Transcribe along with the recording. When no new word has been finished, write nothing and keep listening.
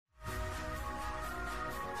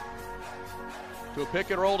To a pick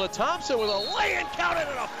and roll to Thompson with a lay-in counted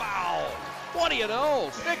and a foul. What do you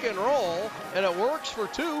know? Pick and roll, and it works for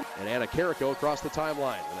two. And Anna Carrico across the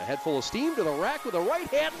timeline. And a head full of steam to the rack with a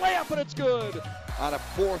right-hand layup, and it's good. On a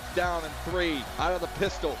 4th down and 3, out of the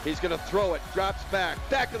pistol. He's going to throw it, drops back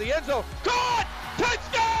to the end zone. Caught!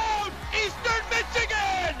 Touchdown! Eastern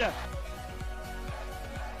Michigan!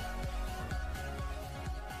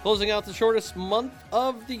 Closing out the shortest month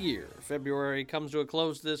of the year. February comes to a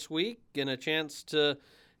close this week, and a chance to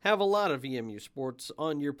have a lot of EMU sports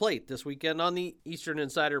on your plate this weekend on the Eastern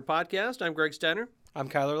Insider Podcast. I'm Greg Steiner. I'm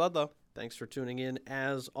Kyler Ludlow. Thanks for tuning in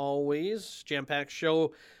as always. Jam-packed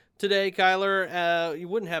show today, Kyler. You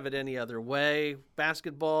wouldn't have it any other way.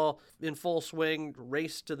 Basketball in full swing,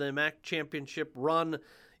 race to the MAC championship run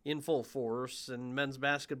in full force, and men's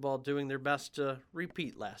basketball doing their best to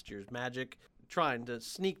repeat last year's magic, trying to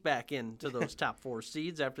sneak back into those top 4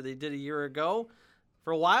 seeds after they did a year ago.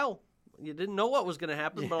 For a while, you didn't know what was going to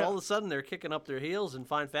happen, but all of a sudden they're kicking up their heels in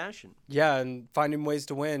fine fashion. Yeah, and finding ways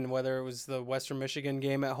to win, whether it was the Western Michigan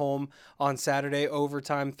game at home on Saturday,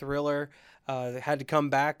 overtime thriller. They had to come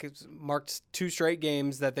back. It marked 2 straight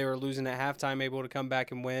games that they were losing at halftime, able to come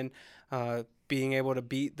back and win. Being able to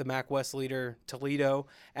beat the MAC West leader Toledo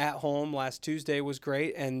at home last Tuesday was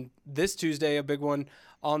great. And this Tuesday, a big one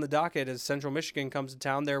on the docket as Central Michigan comes to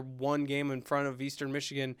town. They're 1 game in front of Eastern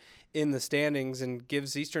Michigan in the standings and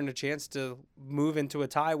gives Eastern a chance to move into a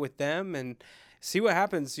tie with them and see what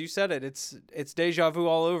happens. You said it. It's deja vu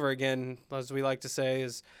all over again, as we like to say,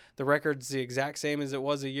 is the record's the exact same as it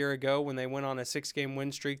was a year ago when they went on a 6-game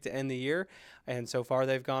win streak to end the year. And so far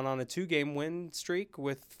they've gone on a 2-game win streak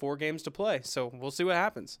with 4 games to play. So we'll see what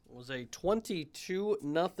happens. It was a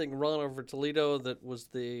 22-0 run over Toledo that was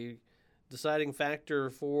the deciding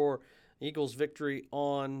factor for Eagles' victory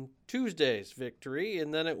on Tuesday's victory.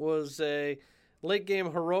 And then it was a late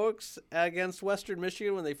game heroics against Western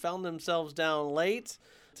Michigan when they found themselves down late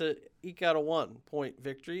to eke out a 1-point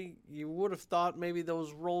victory. You would have thought maybe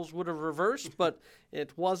those roles would have reversed, but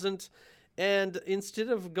it wasn't. And instead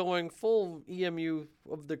of going full EMU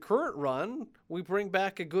of the current run, we bring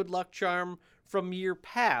back a good luck charm from year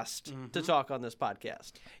past to talk on this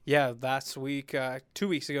podcast. Yeah, last week, 2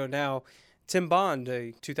 weeks ago now, Tim Bond,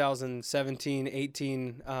 a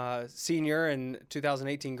 2017-18 senior and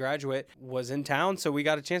 2018 graduate, was in town, so we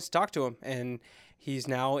got a chance to talk to him. And he's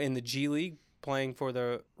now in the G League playing for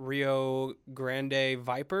the Rio Grande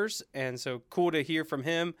Vipers, and so cool to hear from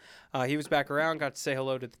him. He was back around, got to say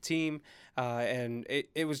hello to the team, and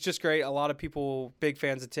it was just great. A lot of people, big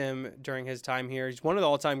fans of Tim during his time here. He's one of the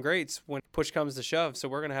all-time greats when push comes to shove, so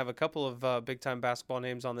we're going to have a couple of big-time basketball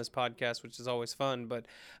names on this podcast, which is always fun. But,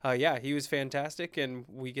 yeah, he was fantastic, and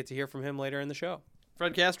we get to hear from him later in the show.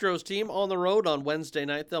 Fred Castro's team on the road on Wednesday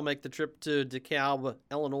night. They'll make the trip to DeKalb,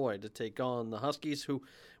 Illinois to take on the Huskies, who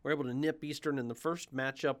were able to nip Eastern in the first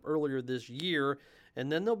matchup earlier this year.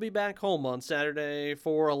 And then they'll be back home on Saturday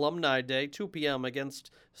for Alumni Day, 2 p.m. against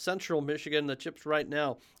Central Michigan. The Chips right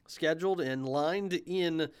now scheduled and lined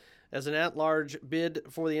in as an at-large bid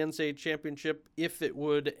for the NCAA championship if it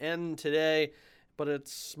would end today. But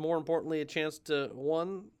it's more importantly a chance to,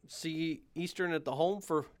 one, see Eastern at the home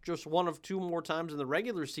for just one of 2 more times in the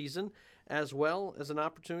regular season, as well as an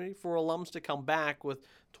opportunity for alums to come back with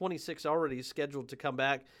 26 already scheduled to come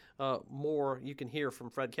back. More you can hear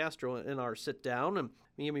from Fred Castro in our sit-down. And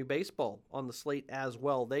EMU baseball on the slate as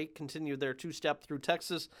well. They continue their 2-step through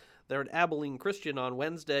Texas. They're at Abilene Christian on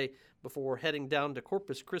Wednesday before heading down to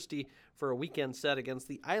Corpus Christi for a weekend set against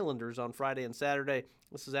the Islanders on Friday and Saturday.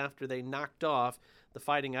 This is after they knocked off the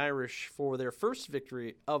Fighting Irish for their first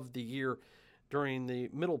victory of the year during the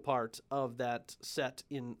middle part of that set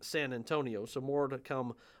in San Antonio. So more to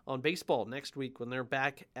come on baseball next week when they're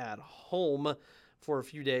back at home for a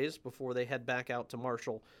few days before they head back out to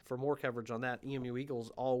Marshall for more coverage on that. EMU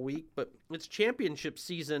Eagles all week, but it's championship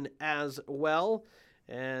season as well.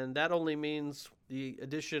 And that only means the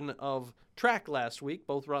addition of track last week.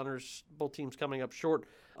 Both teams coming up short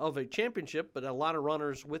of a championship, but a lot of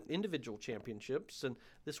runners with individual championships. And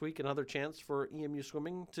this week, another chance for EMU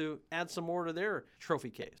Swimming to add some more to their trophy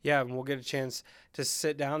case. Yeah, and we'll get a chance to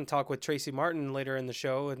sit down and talk with Tracy Martin later in the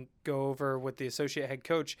show and go over with the associate head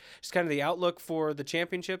coach just kind of the outlook for the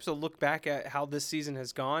championships. A look back at how this season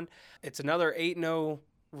has gone. It's another 8-0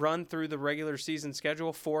 run through the regular season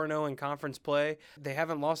schedule, 4-0 in conference play. They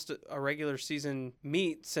haven't lost a regular season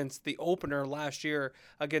meet since the opener last year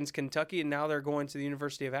against Kentucky, and now they're going to the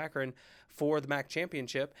University of Akron for the MAC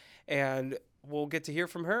championship. And we'll get to hear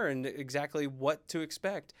from her and exactly what to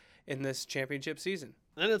expect in this championship season.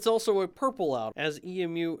 And it's also a purple out as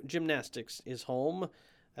EMU Gymnastics is home.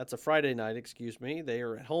 That's a Friday night, They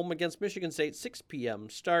are at home against Michigan State, 6 p.m.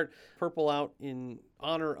 start. Purple out in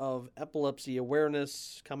honor of epilepsy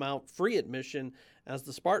awareness. Come out free admission as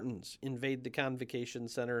the Spartans invade the Convocation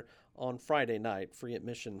Center on Friday night. Free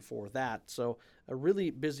admission for that. So a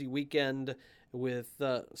really busy weekend with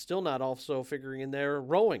still not also figuring in there.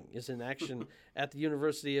 Rowing is in action at the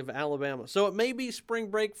University of Alabama. So it may be spring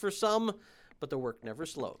break for some, but the work never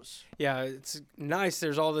slows. Yeah, it's nice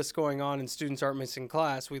there's all this going on and students aren't missing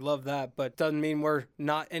class. We love that, but doesn't mean we're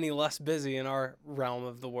not any less busy in our realm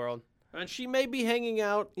of the world. And she may be hanging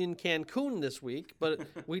out in Cancun this week, but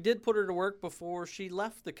we did put her to work before she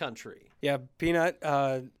left the country. Yeah, Peanut,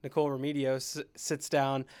 Nicole Remedio sits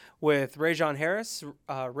down with Rajon Harris.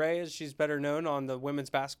 Ray, as she's better known on the women's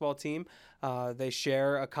basketball team, they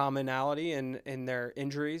share a commonality in their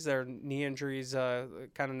injuries. Their knee injuries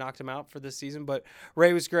kind of knocked them out for this season. But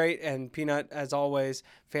Ray was great, and Peanut, as always,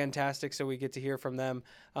 fantastic. So we get to hear from them.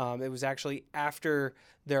 It was actually after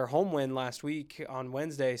their home win last week on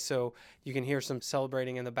Wednesday, so you can hear some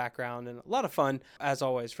celebrating in the background and a lot of fun, as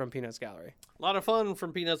always, from Peanut's Gallery. A lot of fun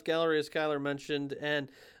from Peanut's Gallery, as Kyler mentioned,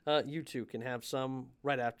 and you two can have some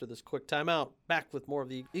right after this quick timeout. Back with more of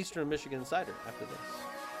the Eastern Michigan Insider after this.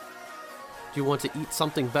 Do you want to eat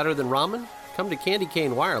something better than ramen? Come to Candy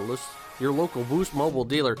Cane Wireless, your local Boost Mobile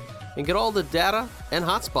dealer, and get all the data and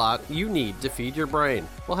hotspot you need to feed your brain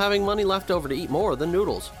while having money left over to eat more than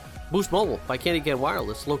noodles. Boost Mobile by Candy Cane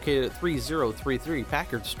Wireless, located at 3033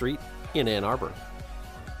 Packard Street in Ann Arbor.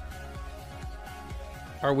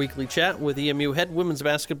 Our weekly chat with EMU head women's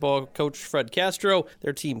basketball coach Fred Castro.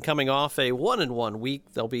 Their team coming off a 1-1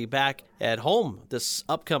 week. They'll be back at home this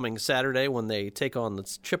upcoming Saturday when they take on the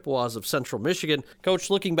Chippewas of Central Michigan.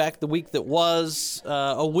 Coach, looking back the week that was,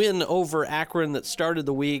 a win over Akron that started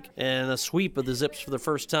the week and a sweep of the Zips for the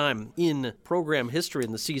first time in program history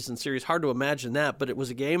in the season series. Hard to imagine that, but it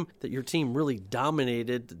was a game that your team really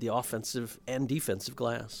dominated the offensive and defensive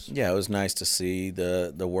glass. Yeah, it was nice to see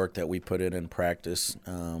the work that we put in practice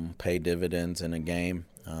pay dividends in a game.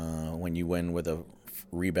 When you win with a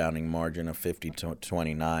rebounding margin of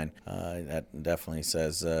 50-29, that definitely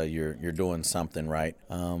says you're doing something right.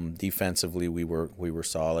 Defensively, we were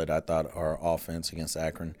solid. I thought our offense against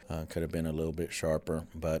Akron could have been a little bit sharper,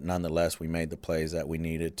 but nonetheless, we made the plays that we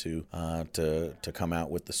needed to come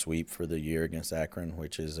out with the sweep for the year against Akron,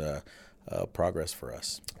 which is progress for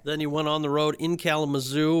us. Then you went on the road in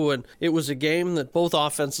Kalamazoo, and it was a game that both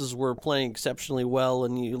offenses were playing exceptionally well,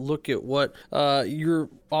 and you look at what your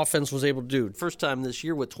offense was able to do. First time this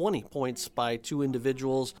year with 20 points by two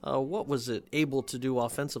individuals. What was it able to do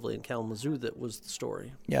offensively in Kalamazoo that was the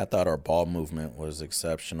story? Yeah, I thought our ball movement was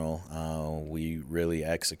exceptional. We really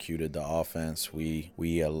executed the offense. We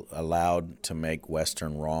allowed to make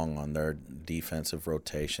Western wrong on their defensive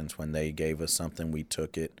rotations. When they gave us something, we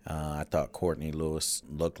took it. I thought Courtney Lewis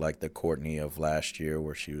looked like the Courtney of last year,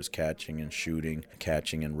 where she was catching and shooting,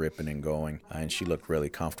 catching and ripping and going, and she looked really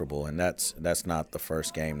comfortable. And that's not the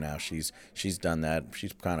first game now. She's done that.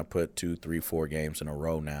 She's kind of put 2, 3, 4 games in a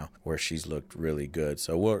row now where she's looked really good.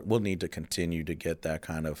 So we'll need to continue to get that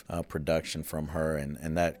kind of production from her,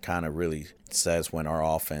 and that kind of really says when our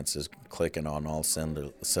offense is clicking on all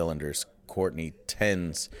cylinders. Courtney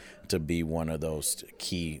tends to be one of those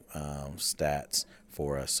key stats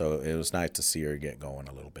for us. So it was nice to see her get going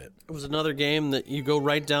a little bit. It was another game that you go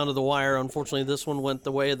right down to the wire. Unfortunately, this one went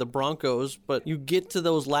the way of the Broncos, but you get to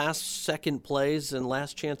those last second plays and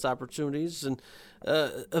last chance opportunities, and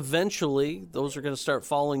eventually those are going to start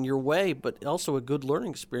falling your way, but also a good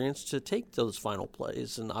learning experience to take those final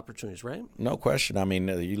plays and opportunities, right? No question. I mean,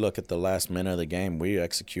 you look at the last minute of the game, we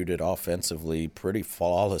executed offensively pretty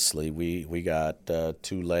flawlessly. We got 2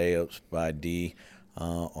 layups by D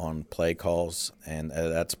on play calls, and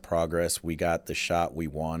that's progress. We got the shot we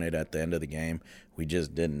wanted at the end of the game. We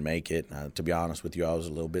just didn't make it. To be honest with you, I was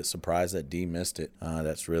a little bit surprised that Dee missed it.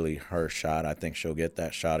 That's really her shot. I think she'll get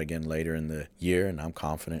that shot again later in the year, and I'm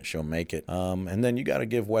confident she'll make it. And then you got to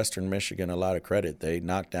give Western Michigan a lot of credit. They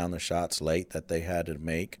knocked down the shots late that they had to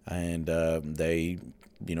make, and they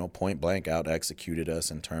point blank out executed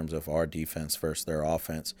us in terms of our defense versus their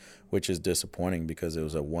offense, which is disappointing because it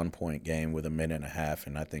was a 1-point game with a minute and a half.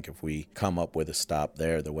 And I think if we come up with a stop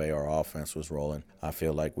there, the way our offense was rolling, I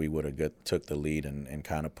feel like we would have took the lead and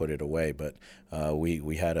kind of put it away. But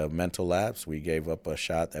we had a mental lapse. We gave up a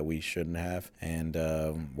shot that we shouldn't have, and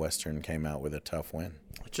Western came out with a tough win.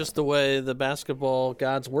 Just the way the basketball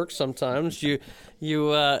gods work sometimes. You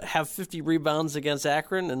have 50 rebounds against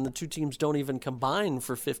Akron, and the two teams don't even combine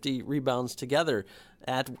for 50 rebounds together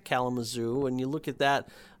at Kalamazoo. And you look at that,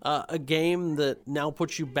 a game that now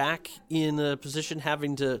puts you back in a position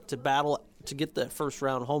having to battle to get that first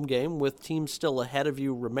round home game with teams still ahead of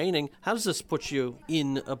you remaining. How does this put you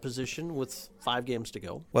in a position with 5 games to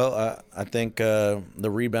go? Well, I think the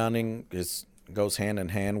rebounding goes hand in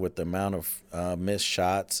hand with the amount of missed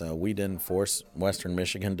shots. We didn't force Western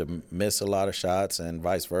Michigan to miss a lot of shots, and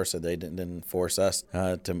vice versa. They didn't force us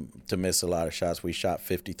to miss a lot of shots. We shot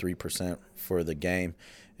 53% for the game,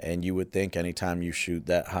 and you would think anytime you shoot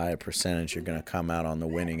that high a percentage, you're going to come out on the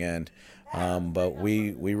winning end. But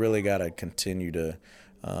we really got to continue to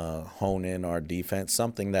hone in our defense,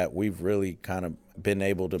 something that we've really kind of been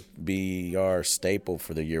able to be our staple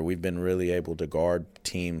for the year. We've been really able to guard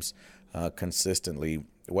teams consistently.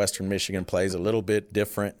 Western Michigan plays a little bit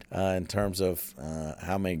different in terms of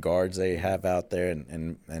how many guards they have out there,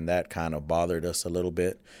 and that kind of bothered us a little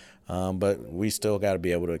bit. But we still got to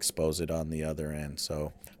be able to expose it on the other end.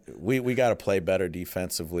 So we got to play better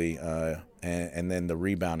defensively, and then the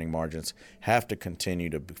rebounding margins have to continue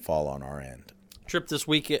to fall on our end. Trip this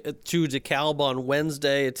week to DeKalb on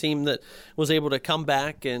Wednesday, a team that was able to come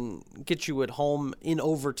back and get you at home in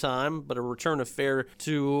overtime, but a return affair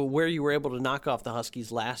to where you were able to knock off the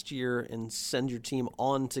Huskies last year and send your team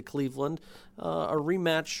on to Cleveland. A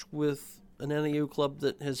rematch with an NAU club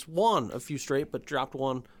that has won a few straight but dropped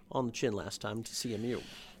one on the chin last time to CMU.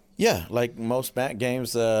 Yeah, like most MAC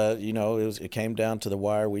games, it came down to the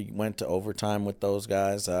wire. We went to overtime with those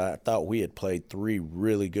guys. I thought we had played 3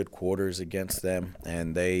 really good quarters against them,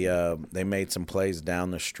 and they made some plays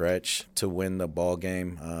down the stretch to win the ball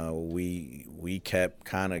game. We kept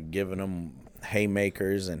kind of giving them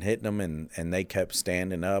haymakers and hitting them, and they kept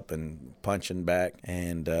standing up and punching back.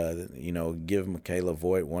 And give Michaela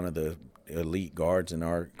Voigt, one of the elite guards in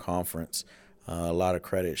our conference, a lot of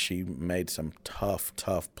credit. She made some tough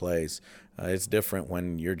plays. It's different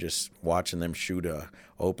when you're just watching them shoot a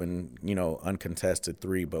open, uncontested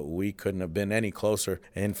 3, but we couldn't have been any closer.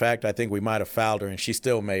 In fact, I think we might have fouled her, and she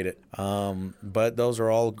still made it. But those are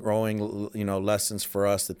all growing, lessons for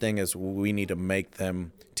us. The thing is, we need to make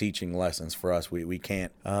them teaching lessons for us. We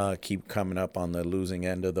can't keep coming up on the losing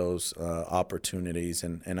end of those opportunities,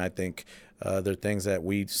 and I think they're things that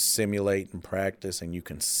we simulate and practice, and you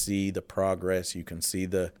can see the progress. You can see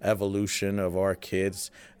the evolution of our kids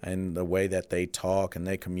and the way that they talk and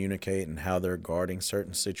they communicate and how they're guarding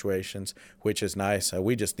certain situations, which is nice.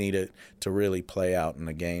 We just need it to really play out in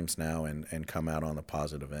the games now and come out on the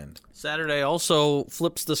positive end. Saturday also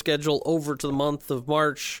flips the schedule over to the month of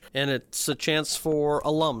March, and it's a chance for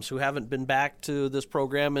alums who haven't been back to this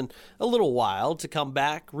program in a little while to come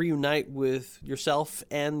back, reunite with yourself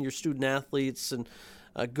and your student athletes, and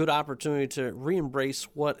a good opportunity to re-embrace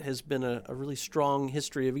what has been a really strong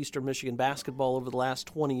history of Eastern Michigan basketball over the last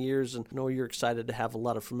 20 years. And I know you're excited to have a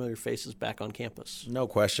lot of familiar faces back on campus. No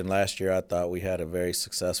question. Last year I thought we had a very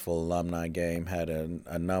successful alumni game, had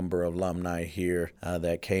a number of alumni here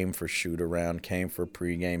that came for shoot-around, came for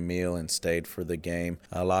pregame meal, and stayed for the game.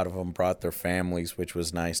 A lot of them brought their families, which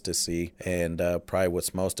was nice to see. And probably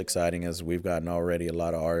what's most exciting is we've gotten already a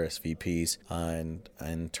lot of RSVPs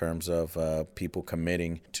in terms of people committing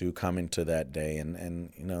to coming to that day. And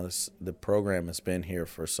the program has been here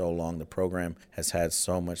for so long. The program has had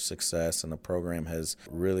so much success, and the program has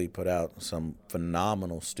really put out some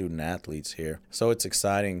phenomenal student athletes here. So it's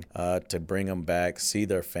exciting to bring them back, see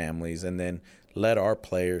their families, and then let our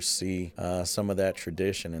players see some of that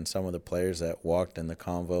tradition and some of the players that walked in the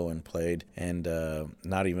Convo and played, and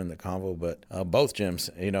not even the Convo, but both gyms,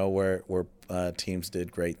 where teams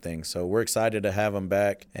did great things. So we're excited to have them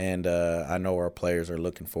back, and I know our players are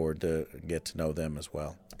looking forward to get to know them as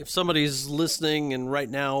well. If somebody's listening and right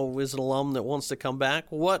now is an alum that wants to come back,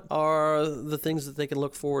 what are the things that they can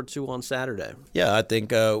look forward to on Saturday? Yeah, I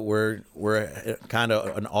think we're kind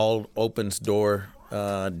of an all opens door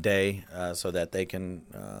day so that they can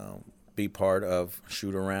be part of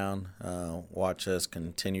shoot-around, watch us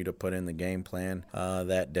continue to put in the game plan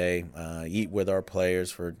that day, eat with our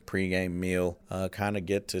players for pregame meal, kind of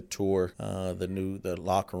get to tour the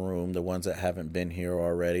locker room, the ones that haven't been here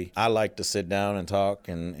already. I like to sit down and talk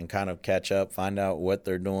and kind of catch up, find out what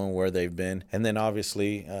they're doing, where they've been, and then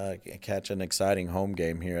obviously catch an exciting home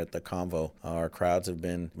game here at the Convo. Our crowds have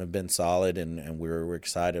been solid, and we're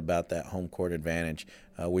excited about that home court advantage.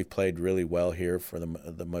 We've played really well here for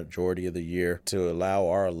the majority of the year. To allow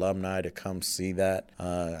our alumni to come see that,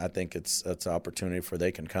 I think it's an opportunity for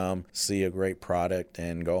they can come, see a great product,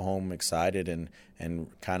 and go home excited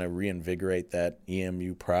and kind of reinvigorate that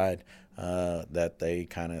EMU pride that they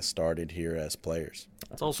kind of started here as players.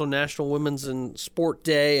 It's also National Women's and Sport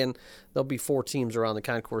Day, and there'll be 4 teams around the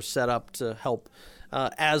concourse set up to help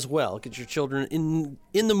as well. Get your children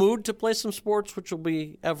in the mood to play some sports, which will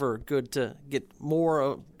be ever good to get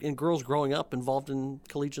more in girls growing up involved in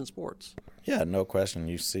collegiate sports. Yeah, no question.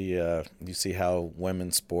 You see how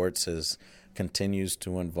women's sports continues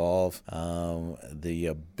to involve the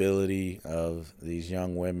ability of these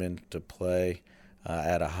young women to play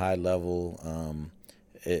at a high level.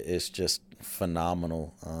 It's just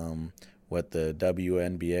phenomenal what the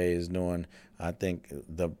WNBA is doing. I think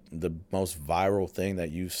the most viral thing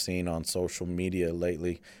that you've seen on social media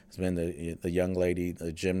lately has been the young lady,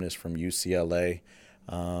 the gymnast from UCLA.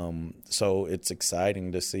 So it's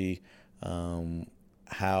exciting to see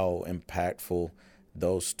how impactful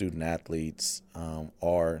those student athletes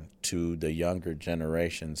are to the younger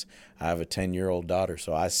generations. I have a 10-year-old daughter,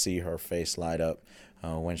 so I see her face light up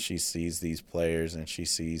when she sees these players and she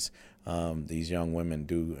sees these young women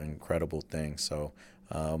do incredible things. So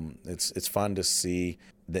it's fun to see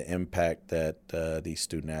the impact that these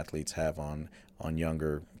student athletes have on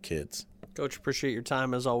younger kids. Coach, appreciate your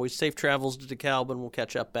time as always. Safe travels to DeKalb, and we'll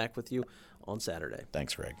catch up back with you on Saturday.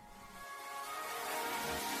 Thanks, Greg.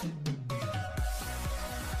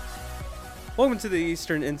 Welcome to the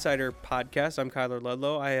Eastern Insider Podcast. I'm Kyler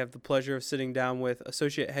Ludlow. I have the pleasure of sitting down with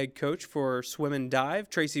Associate Head Coach for Swim and Dive,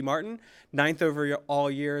 Tracy Martin. 9th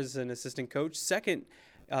overall year as an assistant coach, 2nd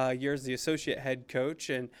year as the Associate Head Coach.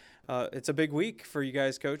 And it's a big week for you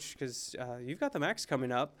guys, Coach, because you've got the Max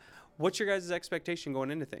coming up. What's your guys' expectation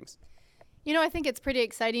going into things? You know, I think it's pretty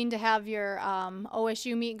exciting to have your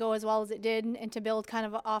OSU meet go as well as it did, and to build kind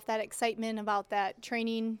of off that excitement about that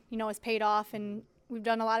training, has paid off, and we've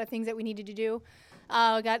done a lot of things that we needed to do.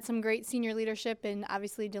 Got some great senior leadership, and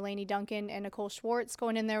obviously Delaney Duncan and Nicole Schwartz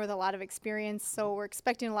going in there with a lot of experience. So we're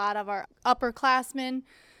expecting a lot of our upperclassmen.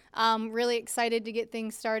 Really excited to get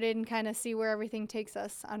things started and kind of see where everything takes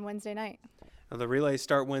us on Wednesday night. Now, the relays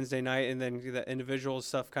start Wednesday night, and then the individual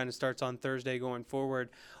stuff kind of starts on Thursday going forward.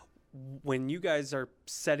 When you guys are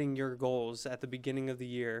setting your goals at the beginning of the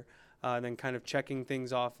year, and then kind of checking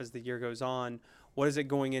things off as the year goes on, what is it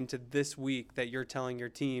going into this week that you're telling your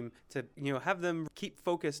team to, have them keep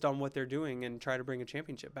focused on what they're doing and try to bring a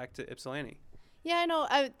championship back to Ypsilanti? Yeah, I know.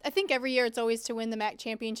 I think every year it's always to win the MAC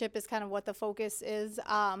championship is kind of what the focus is.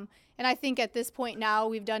 And I think at this point now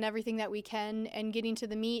we've done everything that we can, and getting to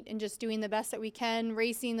the meet and just doing the best that we can,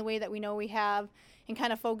 racing the way that we know we have, and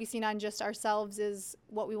kind of focusing on just ourselves is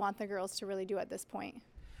what we want the girls to really do at this point.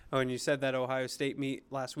 Oh, and you said that Ohio State meet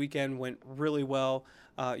last weekend went really well.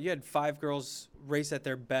 You had 5 girls race at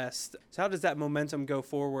their best. So how does that momentum go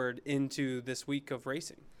forward into this week of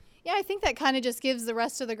racing? Yeah, I think that kind of just gives the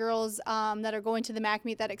rest of the girls that are going to the MAC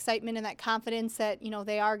meet that excitement and that confidence that,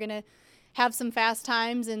 they are going to have some fast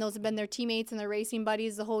times, and those have been their teammates and their racing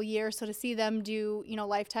buddies the whole year. So to see them do,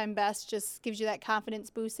 lifetime best just gives you that confidence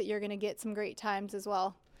boost that you're going to get some great times as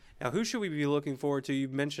well. Now, who should we be looking forward to?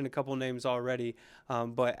 You've mentioned a couple names already,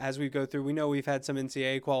 but as we go through, we know we've had some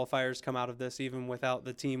NCAA qualifiers come out of this even without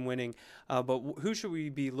the team winning. But who should we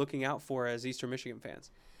be looking out for as Eastern Michigan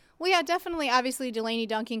fans? Well, yeah, definitely. Obviously, Delaney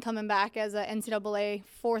Duncan coming back as a NCAA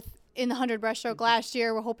 4th in the 100 breaststroke last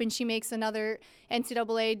year. We're hoping she makes another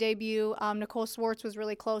NCAA debut. Nicole Schwartz was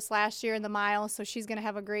really close last year in the mile, so she's going to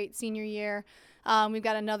have a great senior year. We've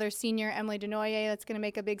got another senior, Emily Denoye, that's going to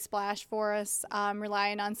make a big splash for us,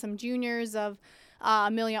 relying on some juniors of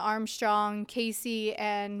Amelia Armstrong, Casey,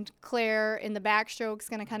 and Claire in the backstroke is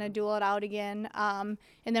going to kind of duel it out again. And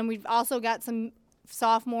then we've also got some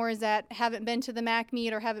sophomores that haven't been to the MAC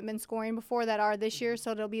meet or haven't been scoring before that are this year,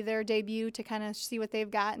 so it'll be their debut to kind of see what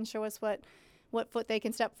they've got and show us what foot they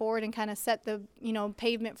can step forward and kind of set the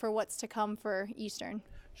pavement for what's to come for Eastern.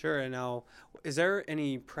 Sure. And now, is there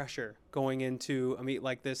any pressure going into a meet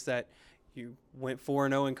like this that you went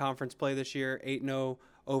 4-0 in conference play this year, 8-0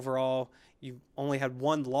 overall? You only had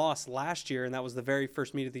 1 loss last year, and that was the very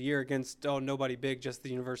first meet of the year against nobody big, just the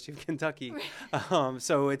University of Kentucky.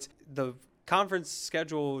 So it's the conference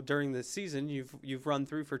schedule during the season you've run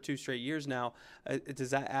through for 2 straight years now.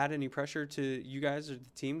 Does that add any pressure to you guys or the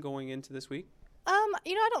team going into this week?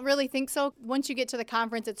 I don't really think so. Once you get to the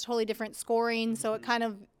conference, it's totally different scoring, so it kind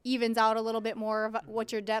of evens out a little bit more of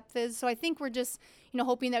what your depth is. So I think we're just,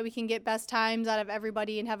 hoping that we can get best times out of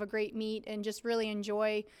everybody and have a great meet and just really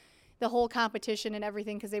enjoy the whole competition and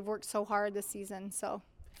everything because they've worked so hard this season. So.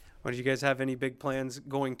 Well, do you guys have any big plans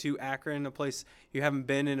going to Akron, a place you haven't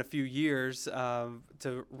been in a few years,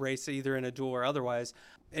 to race either in a duel or otherwise?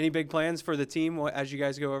 Any big plans for the team as you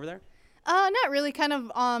guys go over there? Not really. Kind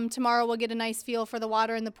of tomorrow we'll get a nice feel for the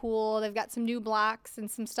water in the pool. They've got some new blocks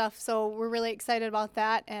and some stuff, so we're really excited about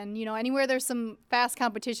that. And, anywhere there's some fast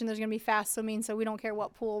competition, there's going to be fast swimming, so we don't care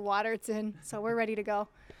what pool of water it's in. So we're ready to go.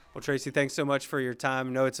 Well, Tracy, thanks so much for your time.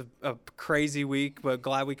 I know it's a crazy week, but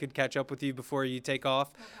glad we could catch up with you before you take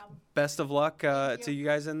off. No problem. Best of luck to you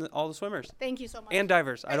guys and all the swimmers. Thank you so much. And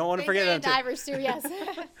divers. I don't want to forget them and too. divers too, yes.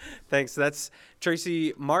 Thanks. That's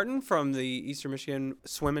Tracy Martin from the Eastern Michigan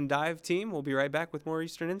Swim and Dive team. We'll be right back with more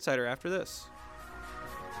Eastern Insider after this.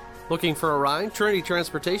 Looking for a ride? Trinity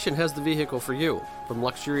Transportation has the vehicle for you. From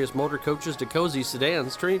luxurious motor coaches to cozy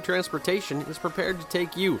sedans, Trinity Transportation is prepared to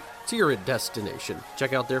take you to your destination.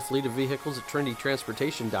 Check out their fleet of vehicles at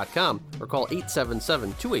trinitytransportation.com or call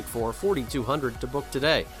 877-284-4200 to book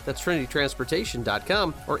today. That's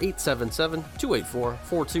trinitytransportation.com or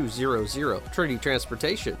 877-284-4200. Trinity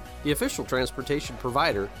Transportation, the official transportation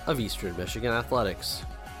provider of Eastern Michigan Athletics.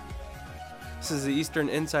 This is the Eastern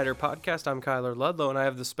Insider Podcast. I'm Kyler Ludlow, and I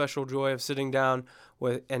have the special joy of sitting down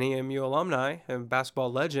with NEMU alumni and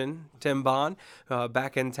basketball legend Tim Bond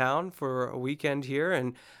back in town for a weekend here,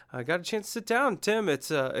 and I got a chance to sit down. Tim,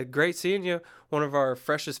 it's great seeing you, one of our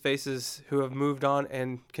freshest faces who have moved on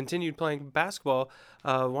and continued playing basketball.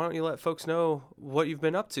 Why don't you let folks know what you've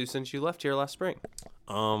been up to since you left here last spring?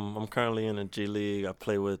 I'm currently in the G League. I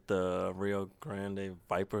play with the Rio Grande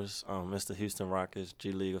Vipers. It's the Houston Rockets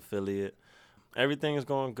G League affiliate. Everything is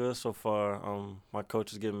going good so far. My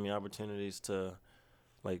coach is giving me opportunities to,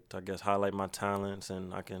 highlight my talents,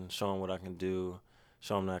 and I can show them what I can do,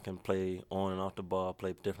 show them that I can play on and off the ball,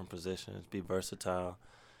 play different positions, be versatile.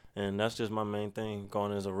 And that's just my main thing,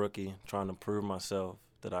 going as a rookie, trying to prove myself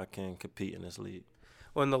that I can compete in this league.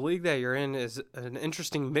 Well, and the league that you're in is an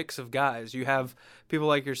interesting mix of guys. You have people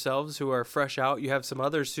like yourselves who are fresh out. You have some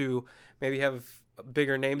others who maybe have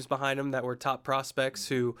bigger names behind them that were top prospects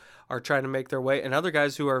who are trying to make their way, and other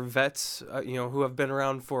guys who are vets, who have been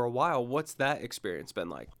around for a while. What's that experience been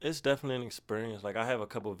like? It's definitely an experience. I have a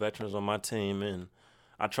couple of veterans on my team, and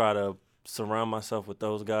I try to surround myself with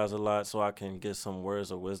those guys a lot so I can get some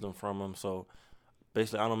words of wisdom from them. So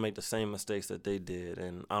basically, I don't make the same mistakes that they did,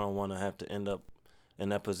 and I don't want to have to end up in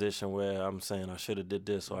that position where I'm saying I should have did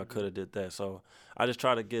this or I could have did that. So I just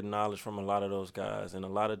try to get knowledge from a lot of those guys and a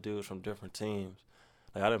lot of dudes from different teams.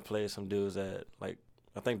 I done played some dudes that, I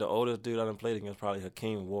think the oldest dude I done played against probably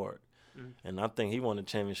Hakeem Ward. And I think he won the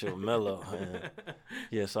championship with Melo.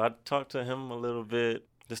 And so I talked to him a little bit.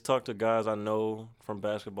 Just talk to guys I know from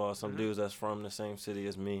basketball, some dudes that's from the same city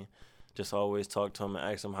as me. Just always talk to them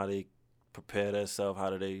and ask them how they prepare themselves, how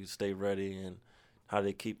do they stay ready, and how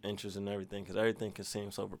they keep interest in everything. Because everything can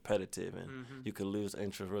seem so repetitive, and you could lose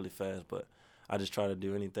interest really fast. But I just try to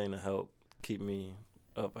do anything to help keep me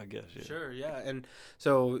up, I guess. Yeah. Sure, yeah. And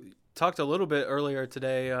so talked a little bit earlier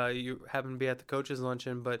today. You happened to be at the coaches'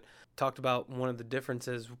 luncheon, but talked about one of the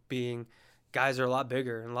differences being guys are a lot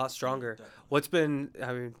bigger and a lot stronger. What's been,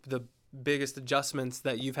 the biggest adjustments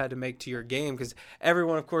that you've had to make to your game? Because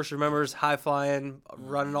everyone, of course, remembers high flying,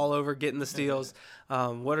 running all over, getting the steals.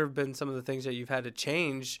 What have been some of the things that you've had to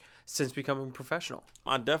change since becoming professional?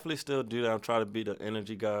 I definitely still do that. I try to be the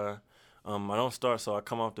energy guy. I don't start, so I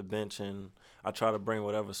come off the bench and I try to bring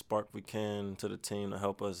whatever spark we can to the team to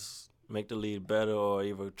help us make the league better or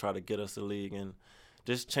even try to get us the league. And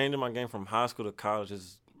just changing my game from high school to college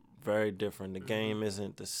is very different. The game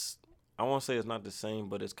isn't this. I won't say it's not the same,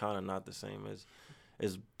 but it's kind of not the same.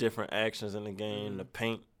 It's different actions in the game. The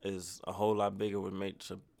paint is a whole lot bigger, which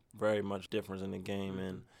makes a very much difference in the game.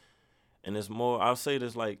 And it's more, I'll say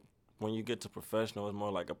this, when you get to professional, it's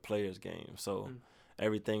more like a player's game. So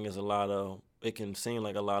everything is it can seem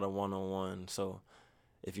like a lot of one-on-one. So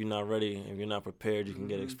if you're not ready, if you're not prepared, you can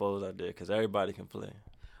get exposed out there because everybody can play.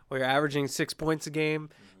 Well, you're averaging 6 points a game,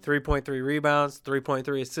 3.3 rebounds,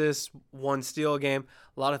 3.3 assists, 1 steal a game.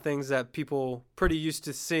 A lot of things that people pretty used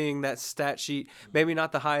to seeing that stat sheet. Maybe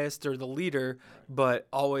not the highest or the leader, but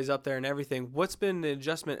always up there and everything. What's been the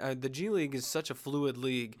adjustment? The G League is such a fluid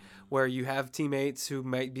league where you have teammates who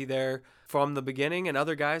might be there from the beginning and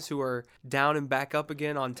other guys who are down and back up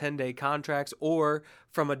again on 10-day contracts or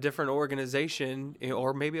from a different organization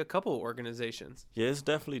or maybe a couple organizations. Yeah, it's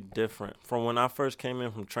definitely different. From when I first came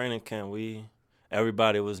in from training camp,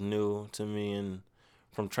 everybody was new to me, and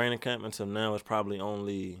from training camp until now, it's probably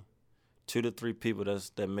only 2 to 3 people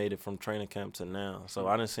that made it from training camp to now. So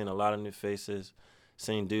I done seen a lot of new faces,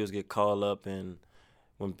 seen dudes get called up, and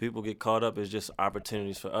when people get called up, it's just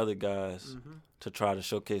opportunities for other guys to try to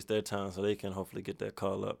showcase their talent so they can hopefully get that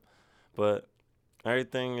call up. But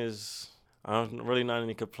everything is, I'm really not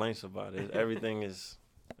any complaints about it. Everything is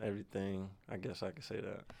everything. I guess I could say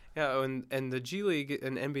that. Yeah, and the G League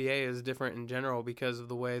and NBA is different in general because of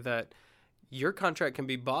the way that your contract can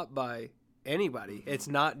be bought by anybody. It's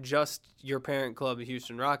not just your parent club, the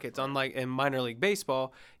Houston Rockets. Unlike in minor league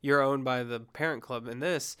baseball, you're owned by the parent club. In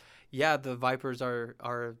this, the Vipers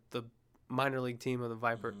are the minor league team of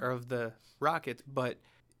the or of the Rockets, but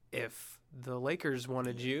if the Lakers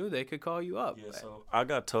wanted you, they could call you up. Yeah, so I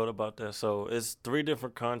got told about that. So it's 3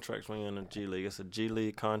 different contracts when you're in the G League. It's a G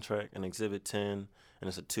League contract, an Exhibit 10, and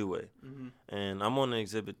it's a 2-way. And I'm on the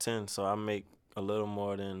Exhibit 10, so I make a little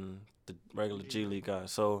more than the regular G League guy.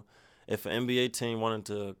 So if an NBA team wanted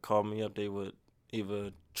to call me up, they would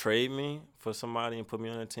either trade me for somebody and put me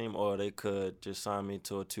on their team, or they could just sign me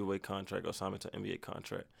to a 2-way contract or sign me to an NBA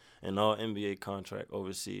contract. And all NBA contract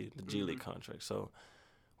oversee the G League contract. So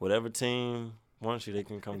whatever team wants you, they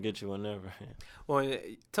can come get you whenever. Well,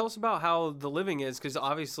 tell us about how the living is, because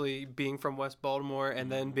obviously being from West Baltimore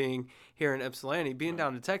and then being here in Ypsilanti, being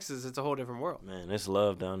down to Texas, it's a whole different world. Man, it's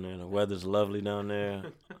love down there. The weather's lovely down there.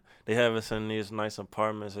 They have us in these nice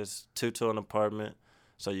apartments. It's 2 to an apartment,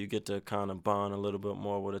 so you get to kind of bond a little bit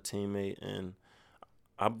more with a teammate. And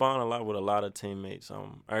I bond a lot with a lot of teammates.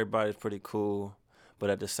 Everybody's pretty cool. But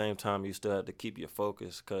at the same time, you still have to keep your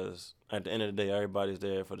focus, because at the end of the day, everybody's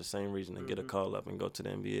there for the same reason to get a call up and go to the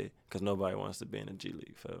NBA, because nobody wants to be in the G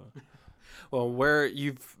League forever. Well, where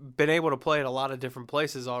you've been able to play at a lot of different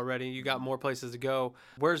places already, you got more places to go.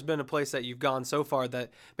 Where's been a place that you've gone so far that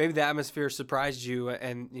maybe the atmosphere surprised you,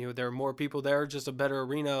 and there are more people there, just a better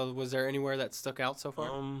arena? Was there anywhere that stuck out so far?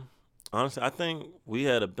 Honestly, I think we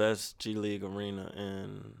had the best G League arena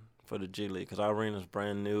for the G League, because our arena's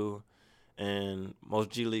brand new. And most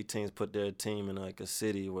G League teams put their team in like a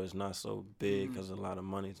city where it's not so big, because a lot of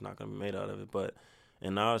money is not going to be made out of it. But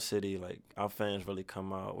in our city, like, our fans really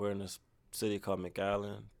come out. We're in this city called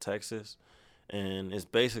McAllen, Texas, and it's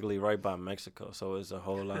basically right by Mexico. So it's a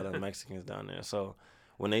whole lot of Mexicans down there. So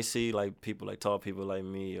when they see like people, like tall people like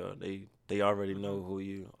me, or they already know who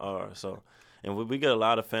you are. So, and we get a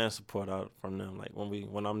lot of fan support out from them. Like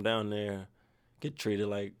when I'm down there, get treated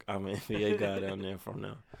like I'm an NBA guy down there from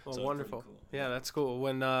now. Well, so wonderful. Cool. Yeah, that's cool.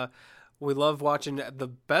 When we love watching, the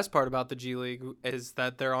best part about the G League is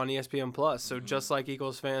that they're on ESPN Plus. So just like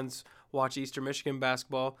Eagles fans watch Eastern Michigan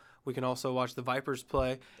basketball, we can also watch the Vipers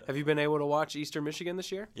play. Have you been able to watch Eastern Michigan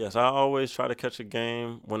this year? Yes, I always try to catch a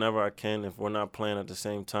game whenever I can if we're not playing at the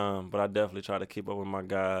same time. But I definitely try to keep up with my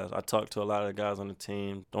guys. I talk to a lot of the guys on the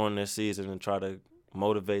team during their season and try to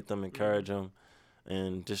motivate them, encourage them,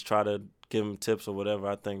 and just try to give them tips or whatever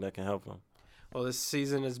I think that can help them. Well, this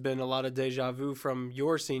season has been a lot of deja vu from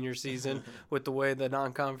your senior season with the way the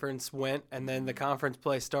non-conference went, and then the conference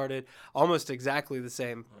play started almost exactly the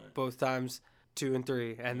same, both times 2 and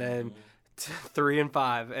 3, and then 3 and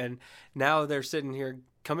 5, and now they're sitting here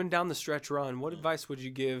coming down the stretch run. What advice would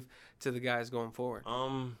you give to the guys going forward?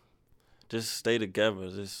 Just stay together.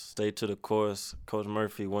 Just stay to the course. Coach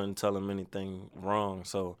Murphy wouldn't tell them anything wrong,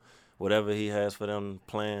 so whatever he has for them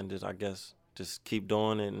planned, just keep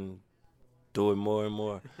doing it and do it more and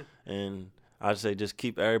more. And I'd say just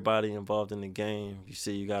keep everybody involved in the game. You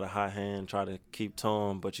see you got a hot hand, try to keep to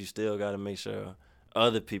them, but you still got to make sure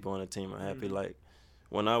other people on the team are happy. Like,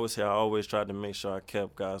 when I was here, I always tried to make sure I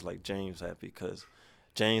kept guys like James happy, because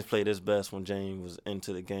James played his best when James was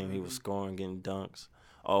into the game. He was scoring, getting dunks.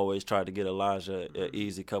 Always tried to get Elijah an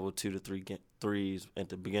easy couple 2 to 3 threes at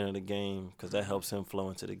the beginning of the game, because that helps him flow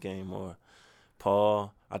into the game more.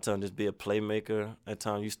 Paul, I tell him just be a playmaker. At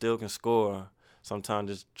times you still can score. Sometimes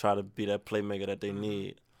just try to be that playmaker that they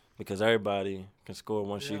need, because everybody can score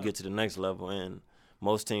once you get to the next level. And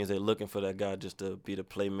most teams, they're looking for that guy just to be the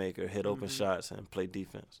playmaker, hit open shots, and play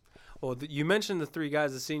defense. Well, you mentioned the 3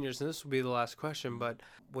 guys, the seniors, and this will be the last question, but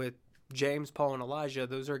with James, Paul, and Elijah,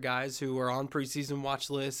 those are guys who are on preseason watch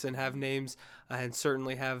lists and have names and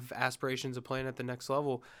certainly have aspirations of playing at the next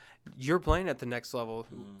level. You're playing at the next level.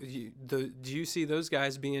 Do you see those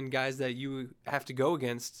guys being guys that you have to go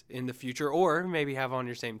against in the future, or maybe have on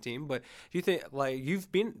your same team? But do you think, like,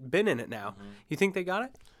 you've been in it now, you think they got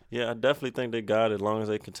it? Yeah, I definitely think they got it. As long as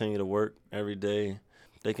they continue to work every day,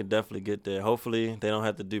 they can definitely get there. Hopefully they don't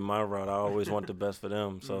have to do my route. I always want the best for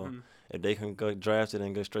them. So if they can go drafted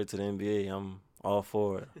and go straight to the NBA, I'm all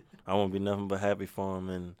for it. I won't be nothing but happy for them,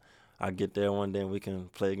 and I get there one day and we can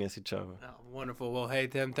play against each other. Oh, wonderful. Well, hey,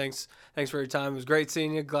 Tim, thanks for your time. It was great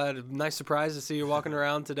seeing you. Nice surprise to see you walking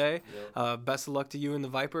around today. Best of luck to you and the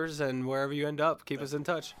Vipers, and wherever you end up, keep us in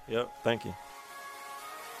touch. Yep, thank you.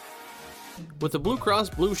 With the Blue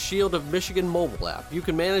Cross Blue Shield of Michigan mobile app, you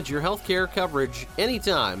can manage your healthcare coverage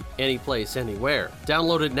anytime, anyplace, anywhere.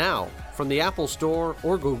 Download it now from the Apple Store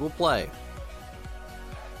or Google Play.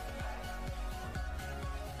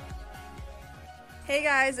 Hey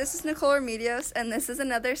guys, this is Nicole Remedios, and this is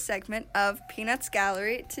another segment of Peanuts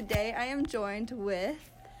Gallery. Today I am joined with...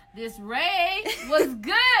 This Ray was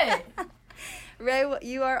good. Ray,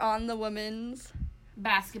 you are on the women's...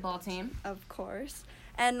 basketball team. Of course.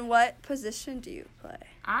 And what position do you play?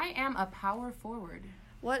 I am a power forward.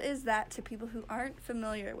 What is that to people who aren't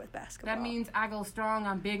familiar with basketball? That means I go strong,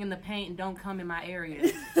 I'm big in the paint, and don't come in my area.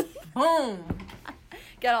 Boom.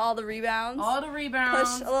 Get all the rebounds. All the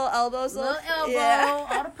rebounds. Push a little elbows. Little elbow. Yeah.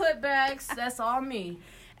 All the putbacks. That's all me.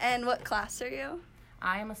 And what class are you?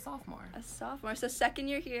 I am a sophomore. A sophomore. So second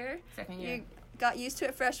year here. Second year. You got used to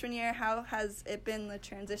it freshman year. How has it been, the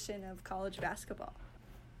transition of college basketball?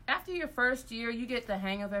 After your first year, you get the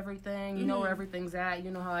hang of everything. You know where everything's at.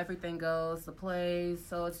 You know how everything goes, the plays.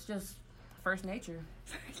 So it's just first nature.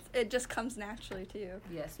 It just comes naturally to you.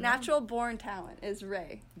 Yes. Ma'am. Natural born talent is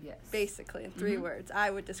Ray. Yes. Basically, in 3 words. I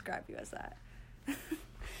would describe you as that.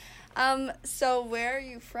 So where are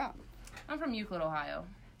you from? I'm from Euclid, Ohio.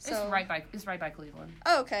 So, It's right by Cleveland.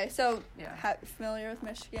 Oh, okay. So Yeah. Familiar with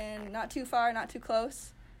Michigan? Not too far, not too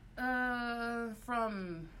close?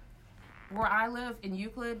 From where I live in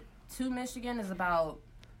Euclid to Michigan is about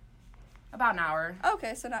an hour.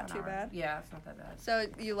 Okay, so not too bad. Yeah, it's not that bad. So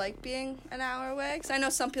you like being an hour away? Because I know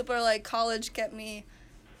some people are like, college get me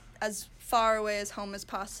as far away as home as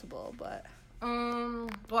possible, but...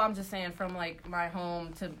 Well, I'm just saying from, like, my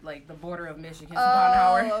home to, like, the border of Michigan, it's about an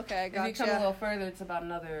hour. Oh, okay, gotcha. If you come a little further, it's about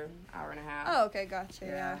another hour and a half. Oh, okay, gotcha,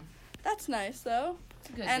 yeah. That's nice, though. It's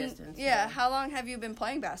a good and, distance. Yeah, how long have you been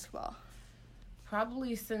playing basketball?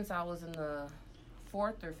 Probably since I was in the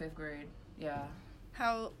 4th or 5th grade, yeah.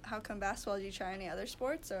 How come basketball? Did you try any other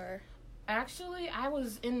sports, or? Actually, I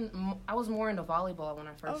was more into volleyball when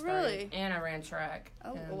I first started. Oh, really? And I ran track.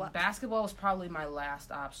 Oh, and wow. Basketball was probably my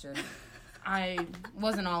last option. I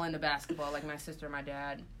wasn't all into basketball like my sister and my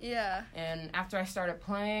dad. Yeah. And after I started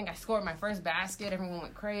playing, I scored my first basket. Everyone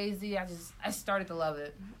went crazy. I started to love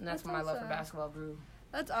it. And that's when my love for basketball grew.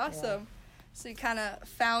 That's awesome. Yeah. So you kind of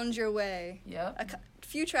found your way. Yep. A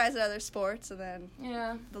few tries at other sports, and then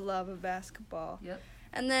the love of basketball. Yep.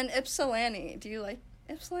 And then Ypsilanti. Do you like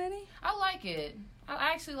Ypsilanti? I like it.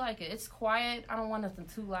 I actually like it. It's quiet. I don't want nothing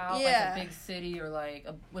too loud, like a big city or like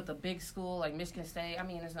with a big school like Michigan State. I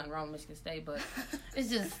mean, there's nothing wrong with Michigan State, but it's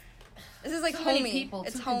just this is like too homey. Many people.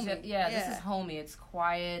 It's homey. This is homey. It's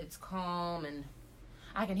quiet. It's calm, and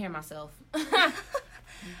I can hear myself.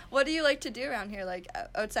 What do you like to do around here? Like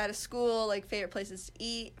outside of school, like favorite places to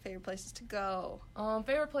eat, favorite places to go?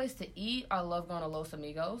 Favorite place to eat? I love going to Los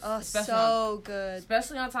Amigos. Oh, so good.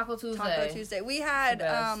 Especially on Taco Tuesday. Taco Tuesday. We had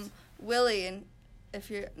Willie, and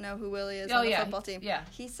if you know who Willie is on the football team,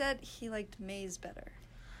 he said he liked maize better.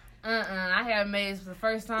 I had maize for the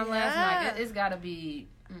first time last night. It's got to be...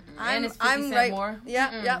 and it's 50 cent right, more.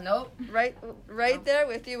 Yeah. Nope. Right there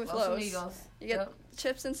with you with Los Los. Amigos. You get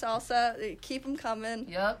chips and salsa. Keep them coming.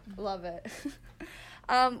 Yep. Love it.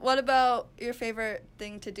 What about your favorite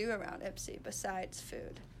thing to do around Ypsi besides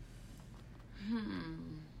food?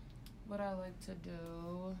 What I like to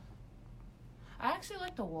do... I actually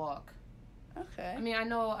like to walk. Okay. I mean, I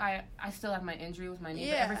know I still have my injury with my knee,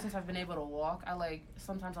 but ever since I've been able to walk,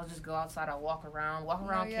 sometimes I'll just go outside, I'll walk around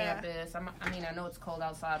campus. I know it's cold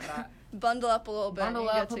outside, but bundle up a little bit. Bundle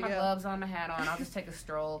up, put my gloves on, my hat on, I'll just take a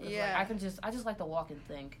stroll. Cause I just like to walk and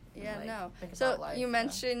think. Yeah, and think so about life, you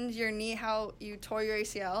mentioned your knee, how you tore your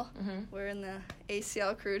ACL. We're in the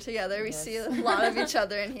ACL crew together. We see a lot of each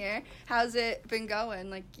other in here. How's it been going?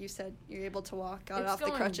 Like you said, you're able to walk, got off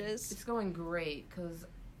the crutches. It's going great, because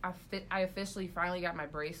I officially finally got my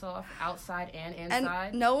brace off outside and inside.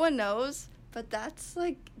 And no one knows, but that's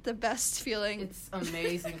like the best feeling. It's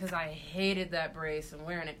amazing because I hated that brace, and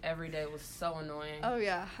wearing it every day was so annoying. Oh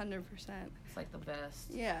yeah, 100%. It's like the best.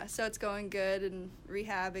 Yeah, so it's going good, and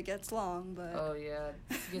rehab, it gets long, but... Oh yeah,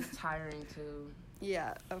 it gets tiring too.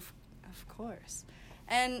 Yeah, of course.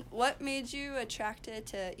 And what made you attracted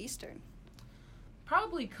to Eastern?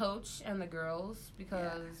 Probably Coach and the girls,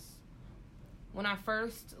 because when I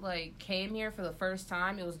first came here for the first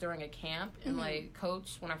time, it was during a camp, and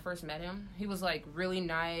Coach, when I first met him, he was really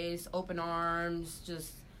nice, open arms,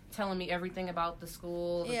 just telling me everything about the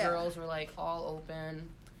school. The girls were all open.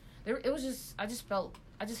 It was just I just felt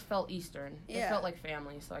Eastern. It felt like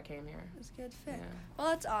family, so I came here. It was a good fit. Yeah. Well,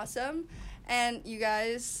 that's awesome. And you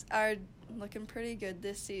guys are looking pretty good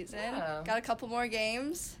this season. Yeah. Got a couple more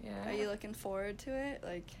games. Yeah. Are you looking forward to it?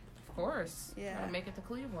 Of course. Yeah. Gotta make it to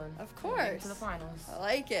Cleveland. Of course. Make it to the finals. I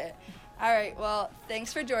like it. All right. Well,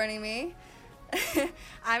 thanks for joining me.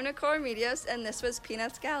 I'm Nicole Remedios, and this was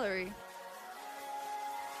Peanuts Gallery.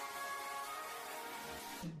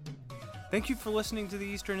 Thank you for listening to the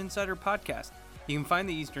Eastern Insider Podcast. You can find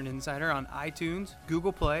the Eastern Insider on iTunes,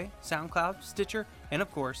 Google Play, SoundCloud, Stitcher, and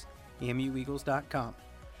of course, emueagles.com.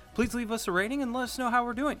 Please leave us a rating and let us know how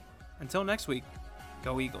we're doing. Until next week,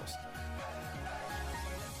 go Eagles.